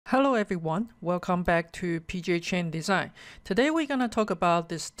Hello everyone, welcome back to Chen Design. Today we're going to talk about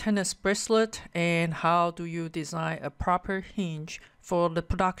this tennis bracelet and how do you design a proper hinge for the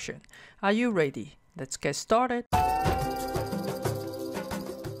production. Are you ready? Let's get started.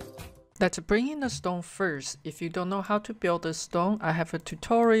 Let's bring in the stone first. If you don't know how to build a stone, I have a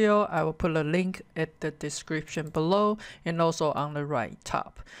tutorial. I will put a link at the description below and also on the right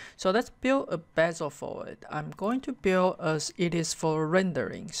top. So let's build a bezel for it. I'm going to build as it is for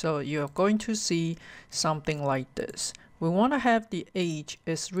rendering. So you're going to see something like this. We want to have the edge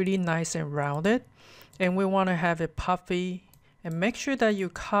is really nice and rounded, and we want to have it puffy, and make sure that you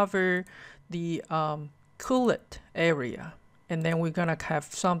cover the cullet area. And then we're gonna have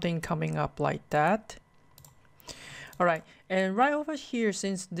something coming up like that. All right, and right over here,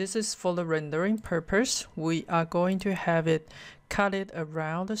 since this is for the rendering purpose, we are going to have it cut it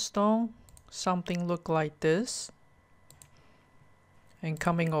around the stone, something look like this, and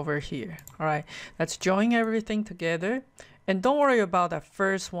coming over here. All right, let's join everything together. And don't worry about that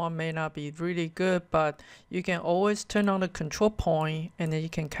first one, may not be really good, but you can always turn on the control point and then you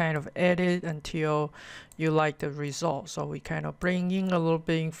can kind of edit until you like the result. So we kind of bring in a little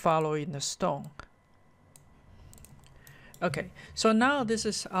bit following the stone. Okay, so now this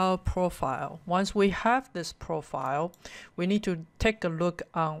is our profile. Once we have this profile, we need to take a look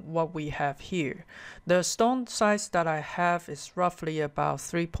on what we have here. The stone size that I have is roughly about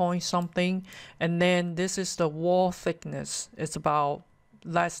 3 point something, and then this is the wall thickness. It's about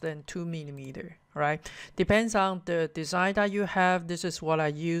less than 2 millimeter. Right, depends on the design that you have. This is what I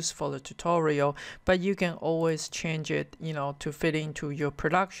use for the tutorial, but you can always change it, to fit into your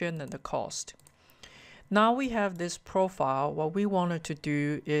production and the cost. Now we have this profile. What we wanted to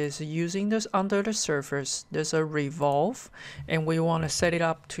do is using this under the surface, there's a revolve, and we want to set it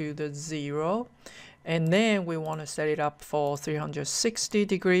up to the 0, and then we want to set it up for 360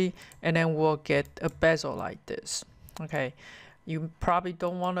 degree, and then we'll get a bezel like this. Okay, you probably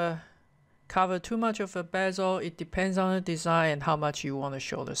don't want to cover too much of a bezel. It depends on the design and how much you want to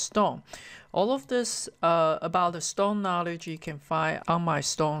show the stone. All of this about the stone knowledge you can find on my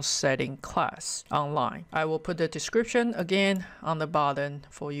stone setting class online. I will put the description again on the bottom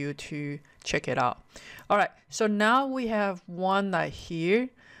for you to check it out. All right, so now we have one right here.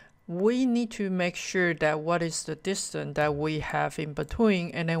 We need to make sure that what is the distance that we have in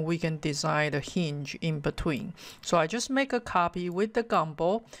between, and then we can design the hinge in between. So I just make a copy with the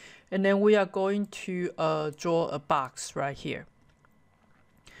gumball, and then we are going to draw a box right here.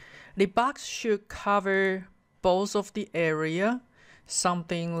 The box should cover both of the area,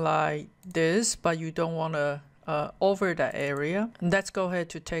 something like this, but you don't want to over that area. And let's go ahead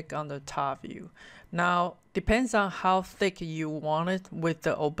to take on the top view. Now, depends on how thick you want it with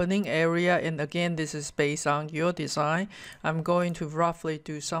the opening area. And again, this is based on your design. I'm going to roughly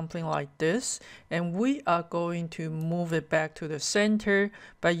do something like this. And we are going to move it back to the center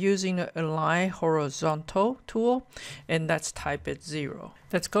by using the Align Horizontal tool. And let's type it 0.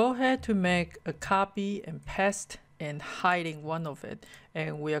 Let's go ahead to make a copy and paste and hiding one of it,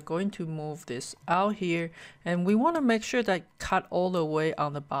 and we are going to move this out here, and we want to make sure that cut all the way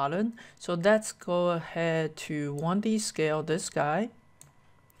on the bottom. So let's go ahead to 1D scale this guy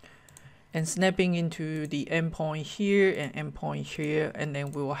and snapping into the endpoint here and endpoint here, and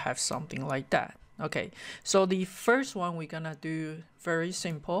then we will have something like that. Okay, so the first one we're gonna do very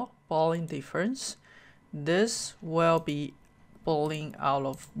simple, balling difference. This will be balling out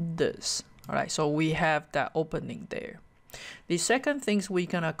of this. All right, so we have that opening there. The second thing we're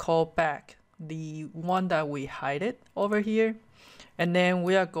gonna call back the one that we hide it over here, and then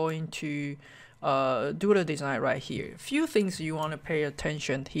we are going to do the design right here. A few things you want to pay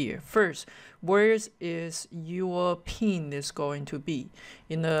attention here. First, where is your pin is going to be?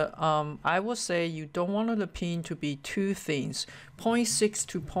 In the I would say you don't want the pin to be too thin. 0.6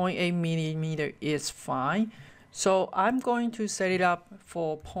 to 0.8 millimeter is fine. So I'm going to set it up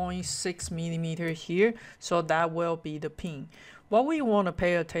for 0.6 millimeter here, so that will be the pin. What we want to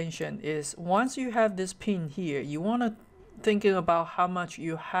pay attention is once you have this pin here, you want to thinking about how much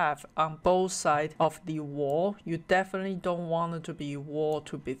you have on both sides of the wall. You definitely don't want it to be wall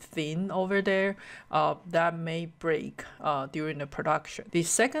to be thin over there. That may break during the production. The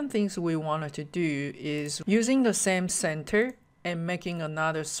second things we wanted to do is using the same center and making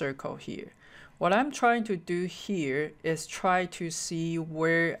another circle here. What I'm trying to do here is try to see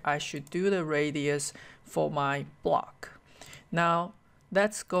where I should do the radius for my block. Now,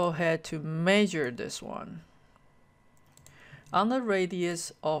 let's go ahead to measure this one. On the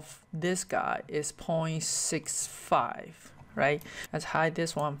radius of this guy is 0.65, right? Let's hide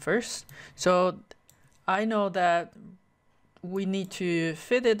this one first. So I know that we need to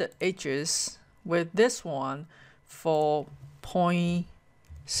fit the edges with this one for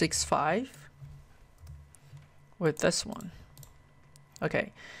 0.65 with this one.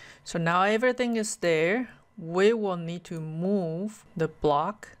 Okay, so now everything is there. We will need to move the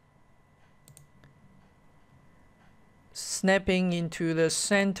block, snapping into the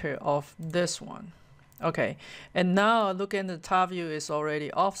center of this one. Okay, and now look at the top view is already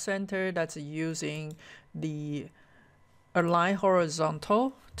off center. That's using the align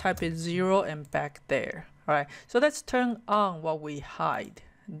horizontal, type it 0 and back there. All right, so let's turn on what we hide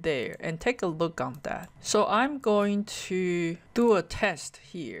there and take a look on that. So I'm going to do a test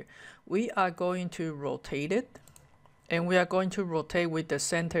here. We are going to rotate it, and we are going to rotate with the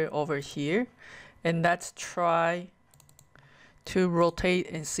center over here, and let's try to rotate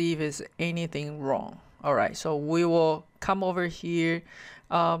and see if there's anything wrong. All right, so we will come over here.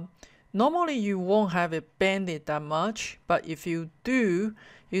 Normally you won't have it bended that much, but if you do,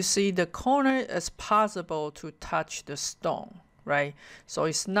 you see the corner is possible to touch the stone, right? So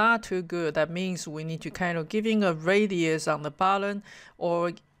it's not too good. That means we need to kind of giving a radius on the bottom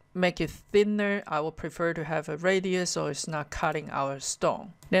or make it thinner. I would prefer to have a radius so it's not cutting our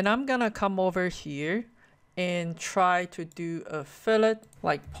stone. Then I'm gonna come over here and try to do a fillet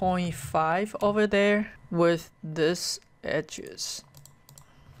like 0.5 over there with this edges.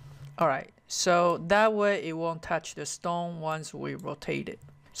 All right, so that way it won't touch the stone once we rotate it.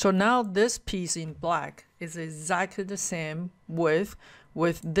 So now this piece in black is exactly the same with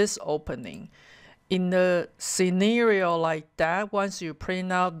this opening. In the scenario like that, once you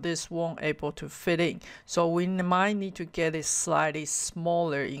print out, this won't able to fit in. So we might need to get it slightly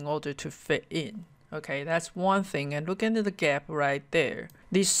smaller in order to fit in. Okay, that's one thing. And look into the gap right there.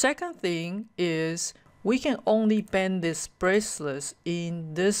 The second thing is we can only bend this bracelet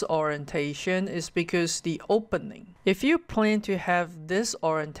in this orientation is because the opening. If you plan to have this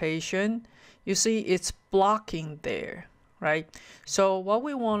orientation, you see it's blocking there, right? So what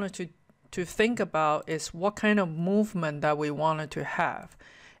we wanted to think about is what kind of movement that we wanted to have.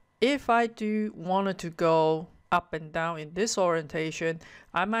 If I do wanted to go up and down in this orientation,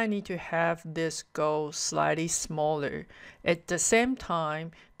 I might need to have this go slightly smaller. At the same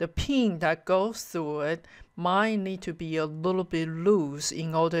time, the pin that goes through it might need to be a little bit loose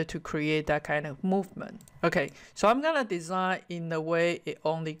in order to create that kind of movement. Okay, so I'm gonna design in the way it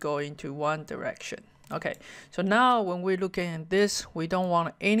only go into one direction. Okay, so now when we're looking at this, we don't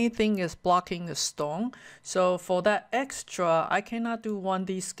want anything is blocking the stone. So for that extra, I cannot do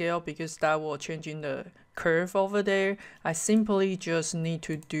 1D scale because that will change in the curve over there. I simply just need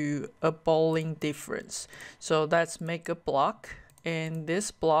to do a bowling difference. So let's make a block, and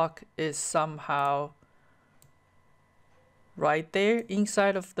this block is somehow right there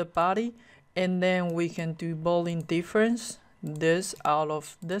inside of the body, and then we can do bowling difference this out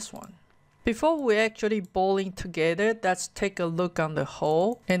of this one. Before we actually bowling together, let's take a look on the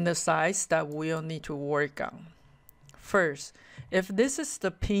hole and the size that we'll need to work on. First, if this is the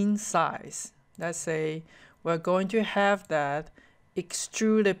pin size, let's say we're going to have that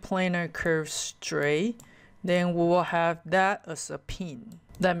extruded planar curve straight, then we will have that as a pin.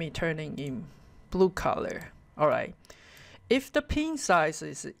 Let me turn it in blue color. All right. If the pin size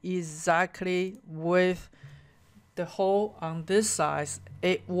is exactly with the hole on this size,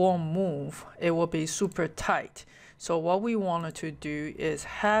 it won't move. It will be super tight. So what we wanted to do is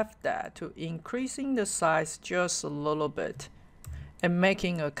have that to increasing the size just a little bit and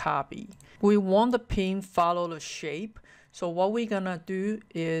making a copy. We want the pin follow the shape. So what we're gonna do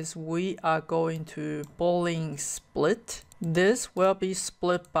is we are going to bowling split. This will be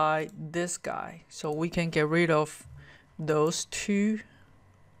split by this guy. So we can get rid of those two.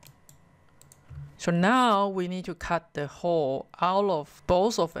 So now we need to cut the hole out of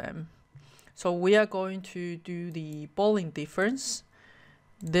both of them. So we are going to do the bowling difference.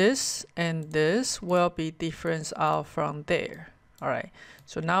 This and this will be difference out from there. All right.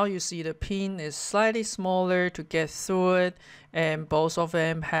 So now you see the pin is slightly smaller to get through it, and both of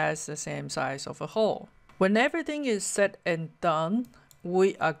them has the same size of a hole. When everything is said and done,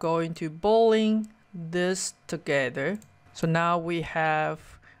 we are going to bowling this together. So now we have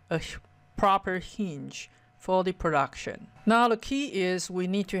a proper hinge for the production. Now the key is we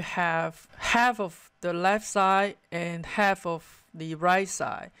need to have half of the left side and half of the right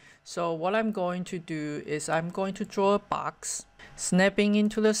side. So what I'm going to do is I'm going to draw a box, snapping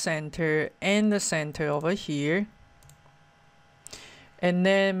into the center and the center over here, and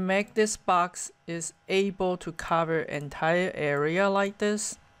then make this box is able to cover entire area like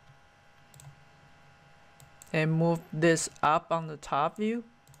this, and move this up on the top view.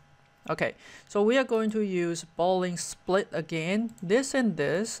 Okay, so we are going to use bowling split again. This and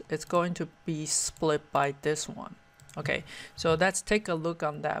this, it's going to be split by this one. Okay, so let's take a look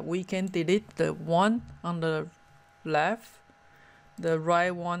on that. We can delete the one on the left, the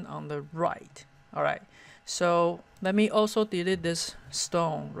right one on the right. All right, so let me also delete this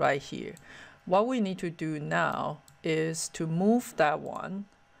stone right here. What we need to do now is to move that one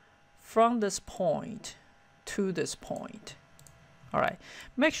from this point to this point. All right,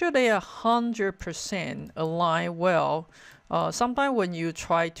 make sure they are 100% aligned well. Sometimes when you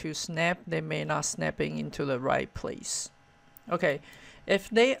try to snap, they may not snapping into the right place. Okay, if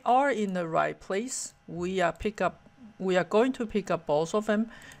they are in the right place, we are going to pick up both of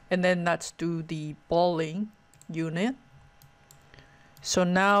them, and then let's do the bowling unit. So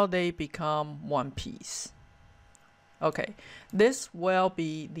now they become one piece. Okay, this will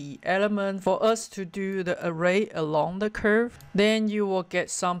be the element for us to do the array along the curve. Then you will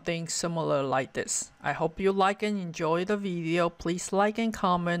get something similar like this. I hope you like and enjoy the video. Please like and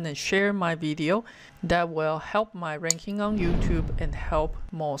comment and share my video. That will help my ranking on YouTube and help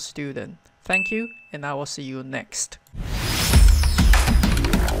more students. Thank you, and I will see you next.